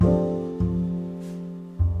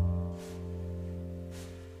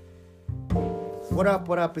What up?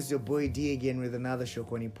 What up? It's your boy D again with another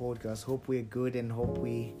Shokoni podcast. Hope we're good and hope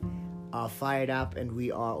we are fired up and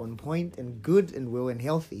we are on point and good and well and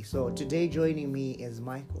healthy. So today joining me is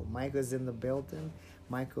Michael. Michael's in the building.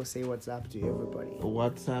 Michael, say what's up to everybody.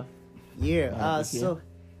 What's up? Yeah.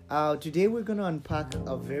 Today we're gonna unpack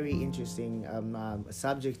a very interesting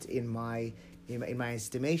subject in my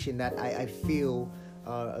estimation that I feel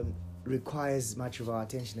requires much of our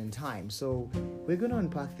attention and time. So we're gonna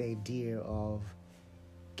unpack the idea of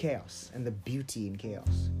chaos and the beauty in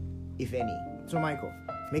chaos, if any. So Michael,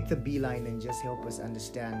 make the beeline and just help us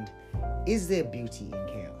understand, is there beauty in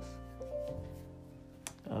chaos?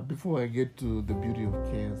 Before I get to the beauty of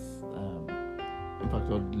chaos, in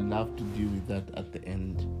fact, I'd love to deal with that at the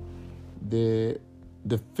end. The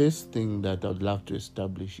first thing that I'd love to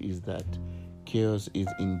establish is that chaos is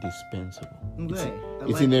indispensable. Okay.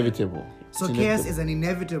 It's inevitable. So chaos is an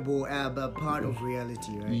inevitable part of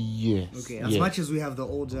reality, right? Yes. Okay. As much as we have the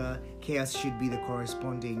order, chaos should be the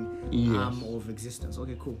corresponding arm of existence.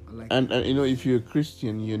 Okay, cool. I like that. And if you're a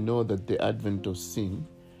Christian, you know that the advent of sin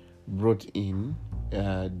brought in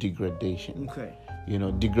degradation. Okay.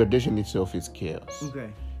 Degradation itself is chaos. Okay.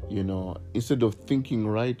 Instead of thinking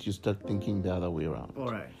right, you start thinking the other way around. All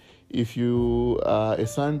right. If you are a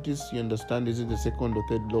scientist, you understand, is it the second or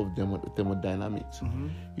third law of thermodynamics?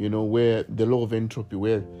 Mm-hmm. Where the law of entropy,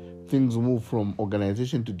 where things move from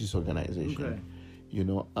organization to disorganization. Okay.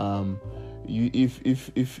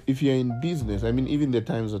 If you're in business, I mean, even the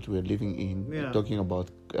times that we're living in, talking about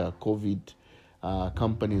COVID,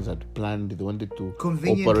 companies had planned, they wanted to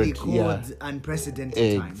conveniently operate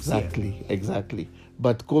unprecedented times. Exactly.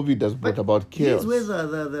 But COVID has brought about chaos. Here's where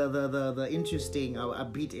the interesting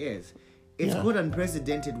bit is. It's called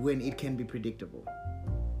unprecedented when it can be predictable.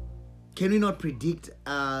 Can we not predict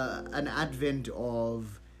an advent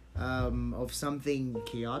of something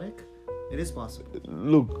chaotic? It is possible.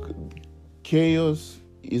 Look, chaos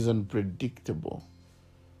is unpredictable,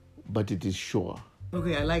 but it is sure.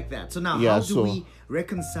 Okay, I like that. So now, how do we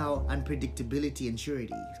reconcile unpredictability and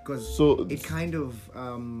surety? Because it kind of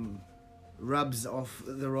rubs off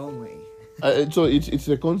the wrong way. So it's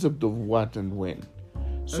the concept of what and when.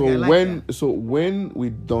 So when we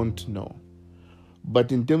don't know,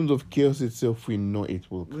 but in terms of chaos itself, we know it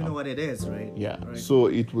will come. We know what it is, right? Yeah. Right. So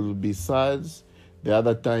it will be SARS. The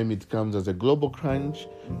other time it comes as a global crunch.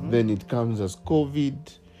 Then it comes as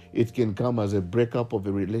COVID. It can come as a breakup of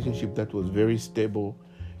a relationship that was very stable,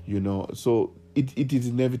 So it is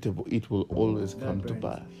inevitable. It will always come to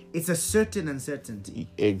pass. It's a certain uncertainty.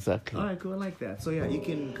 Exactly. All right, cool. I like that. So you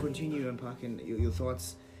can continue unpacking your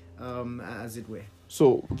thoughts, as it were.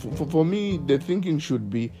 So for me, the thinking should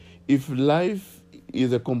be, if life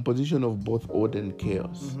is a composition of both order and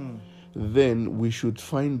chaos, then we should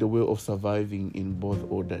find a way of surviving in both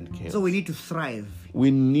order and chaos. So we need to thrive.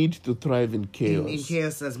 We need to thrive in chaos. In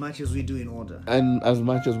chaos as much as we do in order. And as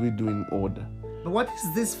much as we do in order. But what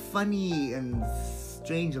is this funny and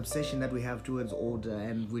strange obsession that we have towards order,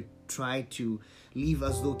 and we try to live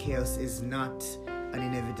as though chaos is not an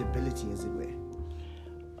inevitability, as it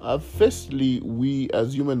were? Firstly, we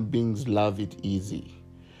as human beings love it easy.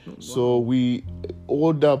 So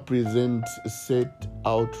order presents set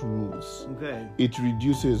out rules. Okay. It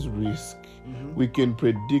reduces risk. We can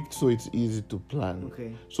predict, so it's easy to plan.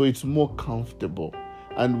 Okay. So it's more comfortable.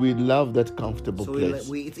 And we love that comfortable place.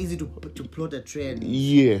 It's easy to plot a trend.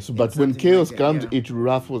 Yes, but when chaos comes, yeah. it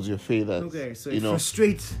ruffles your feathers. Okay, so it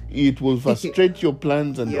frustrates. It will frustrate your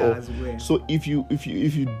plans and all. As well. So if you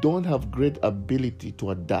don't have great ability to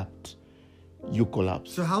adapt, you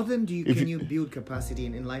collapse. So how then can you build capacity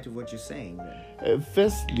in light of what you're saying then?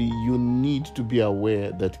 Firstly, you need to be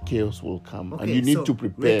aware that chaos will come, and you need to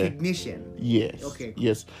prepare. Recognition. Yes. Okay.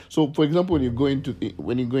 Yes. So, for example, when you go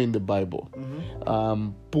in the Bible,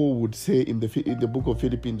 Paul would say in the book of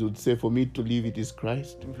Philippians would say, "For me to live, it is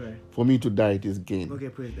Christ. Okay. For me to die, it is gain." Okay.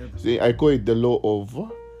 Please. See, I call it the law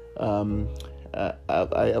of.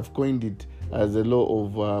 I have coined it as a law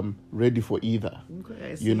of ready for either.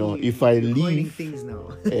 Okay, I see. If I You're coining leave things now.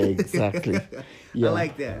 Exactly. Yeah. I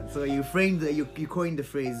like that. So you framed you coined the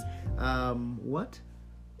phrase what?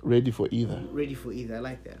 Ready for either. Ready for either. I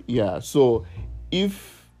like that. Yeah. So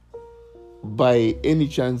if by any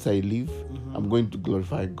chance I live, I'm going to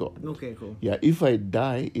glorify God. Okay, cool. Yeah. If I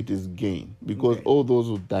die, it is gain, because all those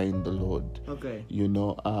who die in the Lord,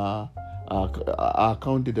 are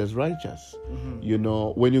counted as righteous.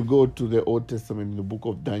 When you go to the Old Testament in the book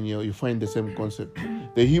of Daniel, you find the same concept.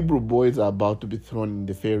 The Hebrew boys are about to be thrown in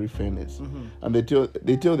the fiery furnace, and they tell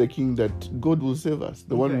the king that God will save us,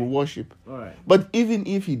 the one we worship. All right. But even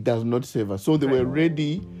if He does not save us, so they were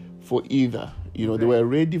ready for either. They were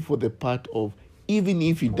ready for the part of even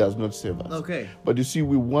if it does not save us. Okay. But you see,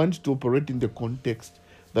 we want to operate in the context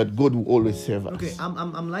that God will always save us. Okay,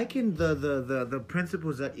 I'm liking the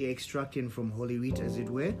principles that you're extracting from Holy Writ, as it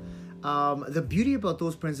were. The beauty about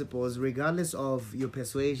those principles, regardless of your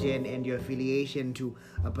persuasion and your affiliation to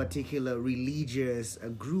a particular religious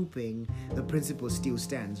grouping, the principle still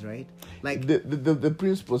stands, right? Like the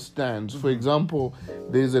principle stands. For example,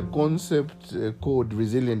 there is a concept called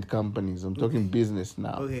resilient companies. I'm talking business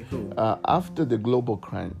now. Okay, cool. After the global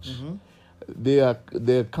crunch, there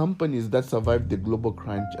are companies that survived the global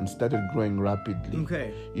crunch and started growing rapidly.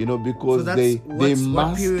 Okay. You know, because So they what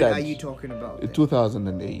mastered. period are you talking about then?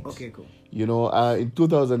 2008. Okay, cool. You know, in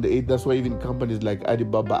 2008, that's why even companies like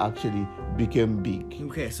Alibaba actually became big.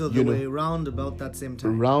 Okay, so they were around about that same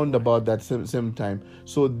time. Around about that same time.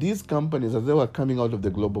 So these companies, as they were coming out of the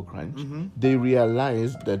global crunch, they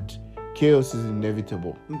realized that chaos is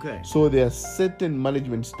inevitable. Okay. So there are certain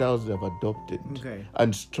management styles they have adopted Okay.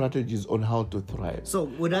 and strategies on how to thrive. So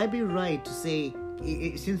would I be right to say,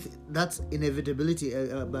 since that's inevitability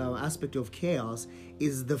aspect of chaos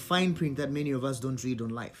is the fine print that many of us don't read on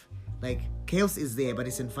life? Like, chaos is there, but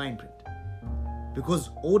it's in fine print. Because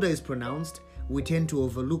order is pronounced, we tend to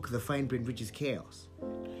overlook the fine print, which is chaos.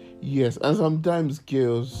 Yes, and sometimes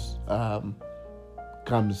chaos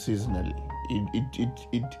comes seasonally.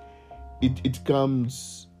 It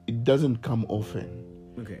comes. It doesn't come often.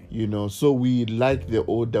 Okay. You know, so we like the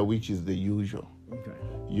order, which is the usual. Okay.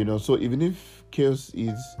 You know, so even if chaos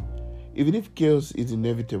is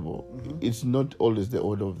inevitable, it's not always the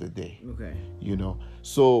order of the day. Okay. You know,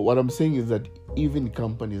 so what I'm saying is that even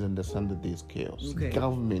companies understand that there's chaos. Okay.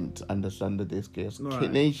 Governments understand that there's chaos.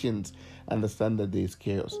 Right. Nations understand that there's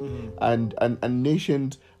chaos, and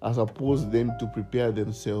nations are supposed then to prepare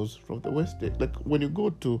themselves from the West. Like when you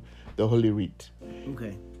go to the Holy Writ,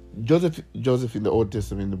 Okay. Joseph in the Old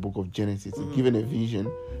Testament, in the book of Genesis, is given a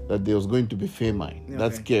vision that there was going to be famine. Okay.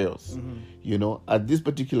 That's chaos. You know, at this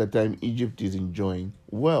particular time, Egypt is enjoying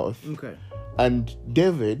wealth. Okay. And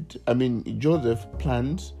Joseph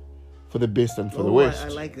plans for the best and for the worst. I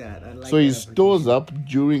like that. So he stores up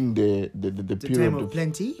during the the period time of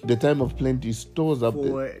plenty. The time of plenty, he stores up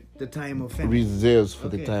For the time of famine. reserves for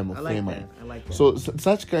the Okay, time of I like famine. that. I like that. So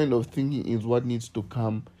such kind of thinking is what needs to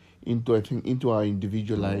come into our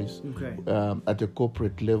individual lives, Okay. at a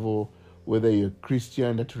corporate level, whether you're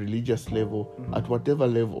Christian, at a religious level, at whatever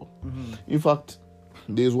level. In fact,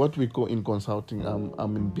 there's what we call in consulting.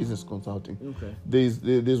 I'm in business consulting. Okay.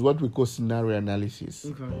 There's what we call scenario analysis,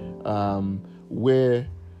 where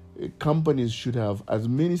companies should have as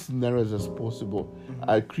many scenarios as possible,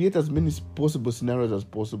 create as many possible scenarios as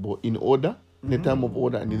possible in order. In the time of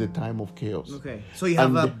order and in the time of chaos. Okay. So you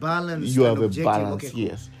have And a balance. You have a objective. balance, Okay, cool.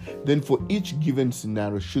 yes. Then for each given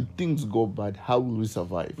scenario, should things go bad, how will we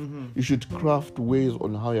survive? You should craft ways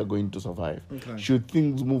on how you're going to survive. Okay. Should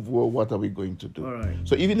things move well, what are we going to do? All right.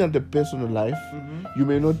 So even at the personal life, you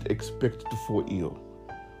may not expect to fall ill.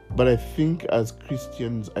 But I think as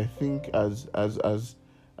Christians, I think as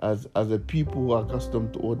a people who are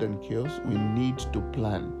accustomed to order and chaos, we need to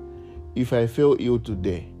plan. If I fell ill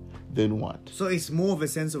today, then what? So it's more of a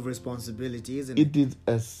sense of responsibility, isn't it? It is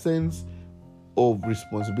a sense of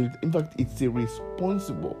responsibility. In fact, it's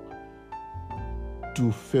irresponsible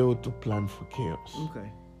to fail to plan for chaos. Okay,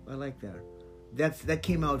 I like that. That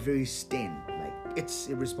came out very stern. Like, it's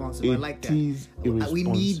irresponsible. I like that. It is irresponsible. We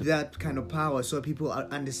need that kind of power so people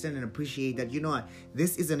understand and appreciate that,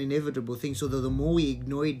 this is an inevitable thing. So the more we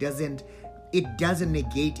ignore it, doesn't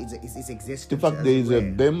negate its existence. In fact, there is a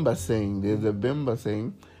Bemba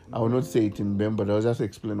saying. I will not say it in Bemba, but I'll just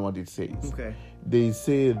explain what it says. Okay. They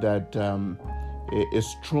say that a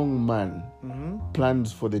strong man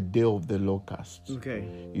plans for the day of the locusts. Okay.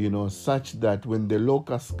 Such that when the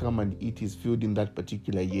locusts come and eat his food in that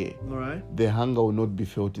particular year, All right. the hunger will not be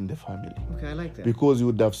felt in the family. Okay, I like that. Because you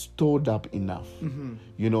would have stored up enough.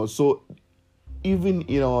 So even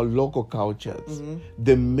in our local cultures,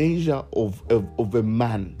 the measure of a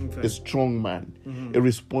man, a strong man, a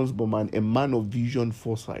responsible man, a man of vision,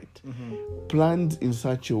 foresight, planned in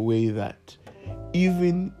such a way that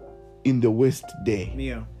even in the worst day,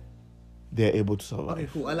 they're able to survive. Okay,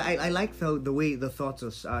 cool. I like the way the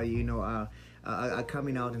thoughts are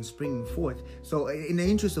coming out and springing forth. So in the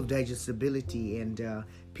interest of digestibility and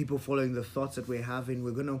people following the thoughts that we're having,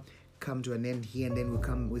 we're going to come to an end here, and then we'll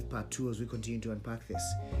come with part 2 as we continue to unpack this.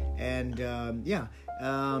 And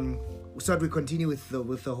so we continue with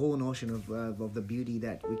the whole notion of the beauty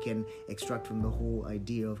that we can extract from the whole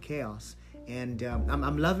idea of chaos. And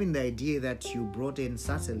I'm loving the idea that you brought in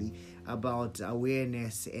subtly about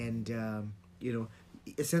awareness and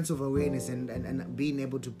a sense of awareness and being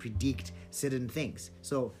able to predict certain things.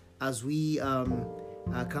 So as we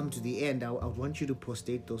come to the end, I want you to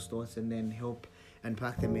postate those thoughts and then help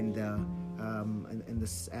unpack them in the in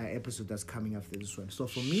this episode that's coming after this one. So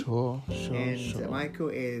for me, sure. Michael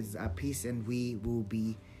is Peace, and we will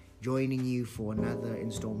be joining you for another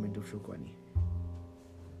installment of Shukwani.